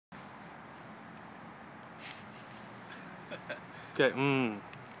Okay,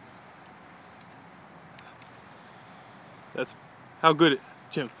 That's how good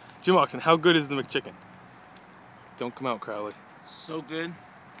Jim Oxen, how good is the McChicken? Don't come out, Crowley. So good.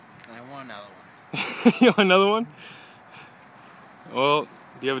 I want another one. You want another one? Well,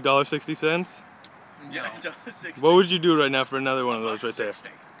 do you have $1.60? No. What would you do right now for another one of those right there?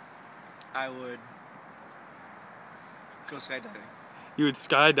 I would go skydiving. You would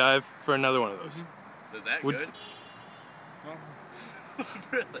skydive for another one of those? Is that good? Well,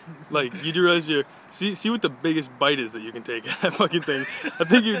 Really? Like, you do realize see what the biggest bite is that you can take that fucking thing. I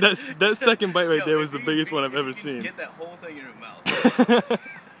think that second bite right there was the biggest one I've ever seen. Get that whole thing in your mouth.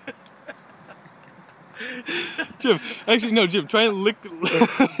 Jim, actually no, Jim, try and lick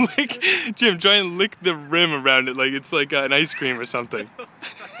Jim, try and lick the rim around it like it's like an ice cream or something.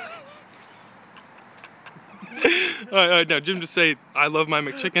 Alright, now Jim, just say, I love my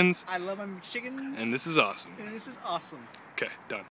McChickens. I love my McChickens. And this is awesome. And this is awesome. Okay, done.